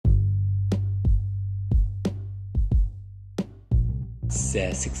It's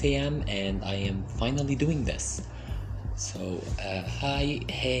 6 a.m. and I am finally doing this. So, hi,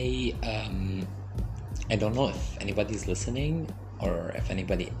 hey, I don't know if anybody's listening or if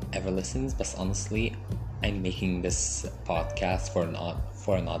anybody ever listens, but honestly, I'm making this podcast for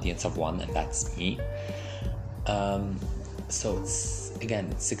an audience of one, and that's me. So it's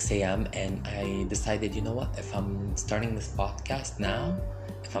 6 a.m. and I decided, you know what, if I'm not starting this podcast now,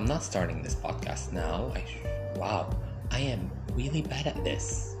 I am really bad at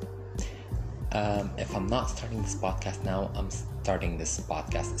this. If I'm not starting this podcast now, I'm starting this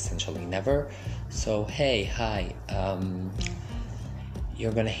podcast essentially never. So, hey, hi,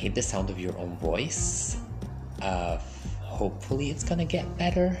 you're gonna hate the sound of your own voice. Hopefully it's gonna get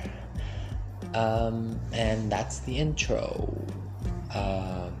better. And that's the intro.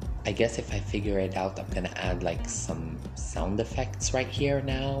 I guess if I figure it out, I'm gonna add like some sound effects right here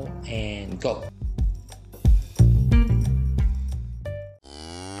now and go.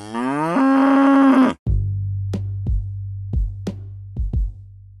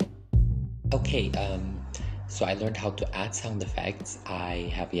 Okay, so I learned how to add sound effects.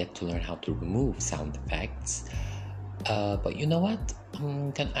 I have yet to learn how to remove sound effects. But you know what?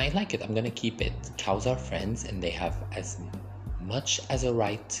 I like it. I'm gonna keep it. Cows are friends and they have as much as a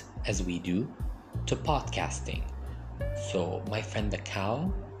right as we do to podcasting. So, my friend the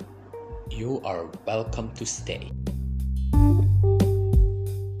cow, you are welcome to stay.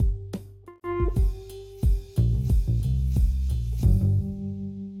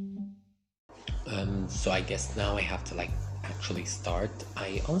 So I guess now I have to actually start.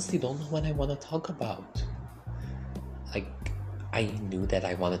 I honestly don't know what I want to talk about. I knew that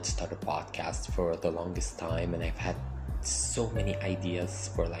I wanted to start a podcast for the longest time, and I've had so many ideas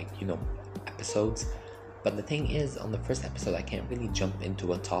for episodes. But the thing is, on the first episode, I can't really jump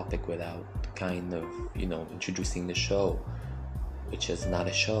into a topic without kind of, introducing the show, which is not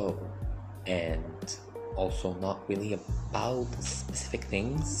a show, and also not really about specific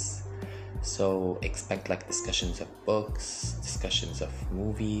things. So expect discussions of books, discussions of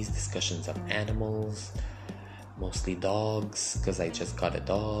movies, discussions of animals, mostly dogs, because I just got a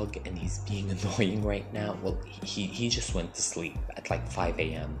dog and he's being annoying right now. Well, he just went to sleep at 5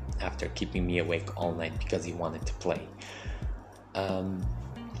 a.m. after keeping me awake all night because he wanted to play. But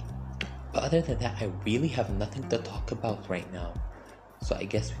other than that, I really have nothing to talk about right now. So I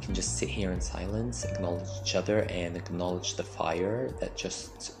guess we can just sit here in silence, acknowledge each other, and acknowledge the fire that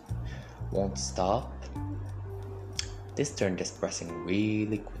just won't stop. This turned depressing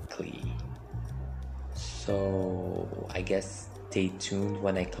really quickly. So I guess stay tuned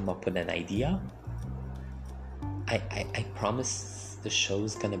when I come up with an idea. I promise the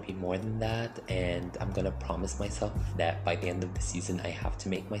show's gonna be more than that, and I'm gonna promise myself that by the end of the season I have to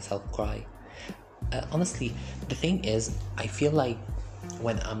make myself cry. Honestly, the thing is, I feel like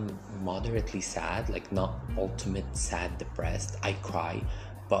when I'm moderately sad, not ultimate sad depressed, I cry.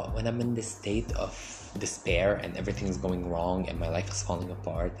 But when I'm in this state of despair and everything's going wrong and my life is falling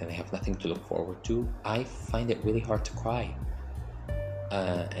apart and I have nothing to look forward to, I find it really hard to cry.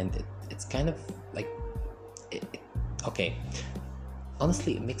 And it's kind of okay.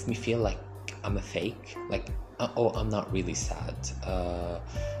 Honestly, it makes me feel like I'm a fake. I'm not really sad.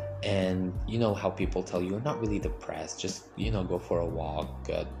 And you know how people tell you you're not really depressed, just go for a walk,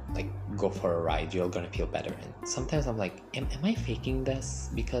 go for a ride, you're gonna feel better. And sometimes I'm like, am I faking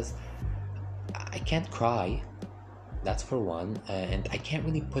this? Because I can't cry, that's for one, and I can't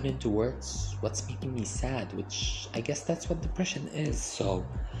really put into words what's making me sad, which I guess that's what depression is. So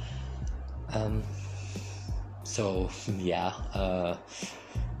yeah,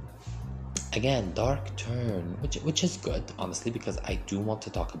 again, dark turn, which is good, honestly, because I do want to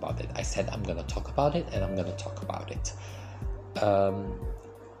talk about it. I said I'm gonna talk about it, and I'm gonna talk about it.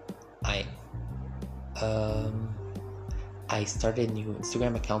 I started a new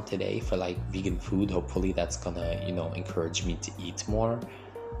Instagram account today for vegan food. Hopefully that's gonna encourage me to eat more,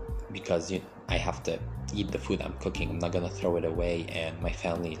 because I have to eat the food I'm cooking. I'm not gonna throw it away, and my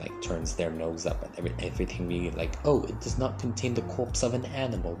family turns their nose up at everything being oh, it does not contain the corpse of an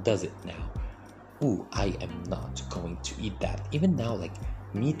animal, does it now? Ooh, I am not going to eat that. Even now,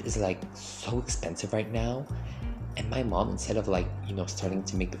 meat is so expensive right now, and my mom, instead of starting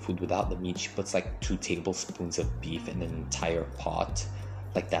to make the food without the meat, she puts 2 tablespoons of beef in an entire pot.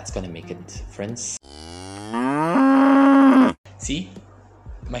 That's gonna make a difference. See?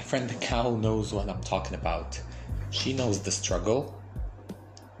 My friend the cow knows what I'm talking about. She knows the struggle.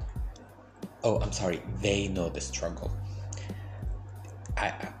 Oh, I'm sorry. They know the struggle.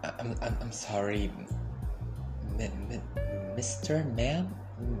 I'm sorry, Mr. Ma'am.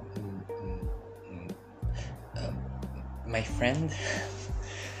 my friend.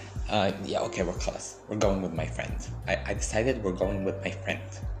 Yeah, okay, we're close. We're going with my friend. I decided we're going with my friend.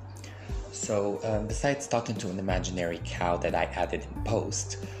 So, besides talking to an imaginary cow that I added in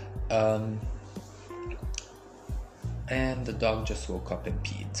post, and the dog just woke up and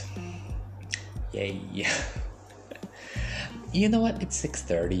peed. Yay. You know what? It's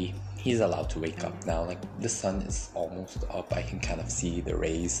 6:30. He's allowed to wake up now. Like, the sun is almost up. I can kind of see the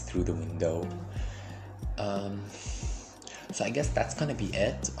rays through the window. So I guess that's gonna be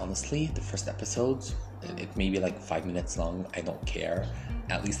it. Honestly, the first episode, it may be like 5 minutes long. I don't care.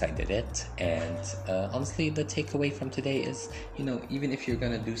 At least I did it. And honestly, the takeaway from today is, even if you're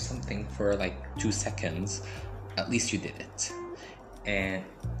gonna do something for like 2 seconds, at least you did it. And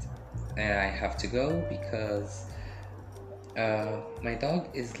I have to go because my dog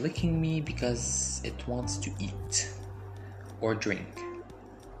is licking me because it wants to eat or drink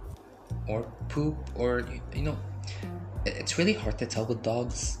or poop, or it's really hard to tell with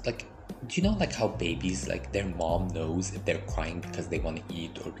dogs. Like, do you know like how babies, like their mom knows if they're crying because they want to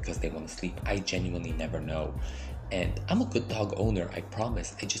eat or because they want to sleep? I genuinely never know. And I'm a good dog owner, I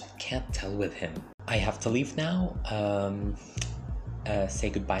promise. I just can't tell with him. I have to leave now. Say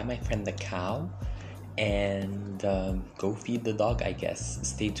goodbye, my friend the cow, and go feed the dog, I guess.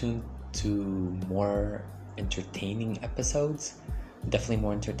 Stay tuned to more entertaining episodes. Definitely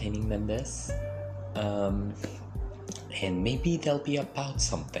more entertaining than this. And maybe they'll be about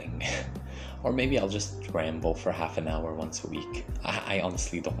something. Or maybe I'll just ramble for half an hour once a week. I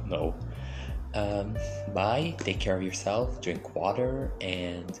honestly don't know. Bye. Take care of yourself. Drink water.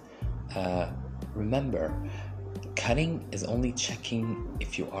 And remember, cutting is only checking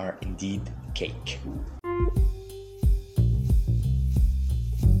if you are indeed cake.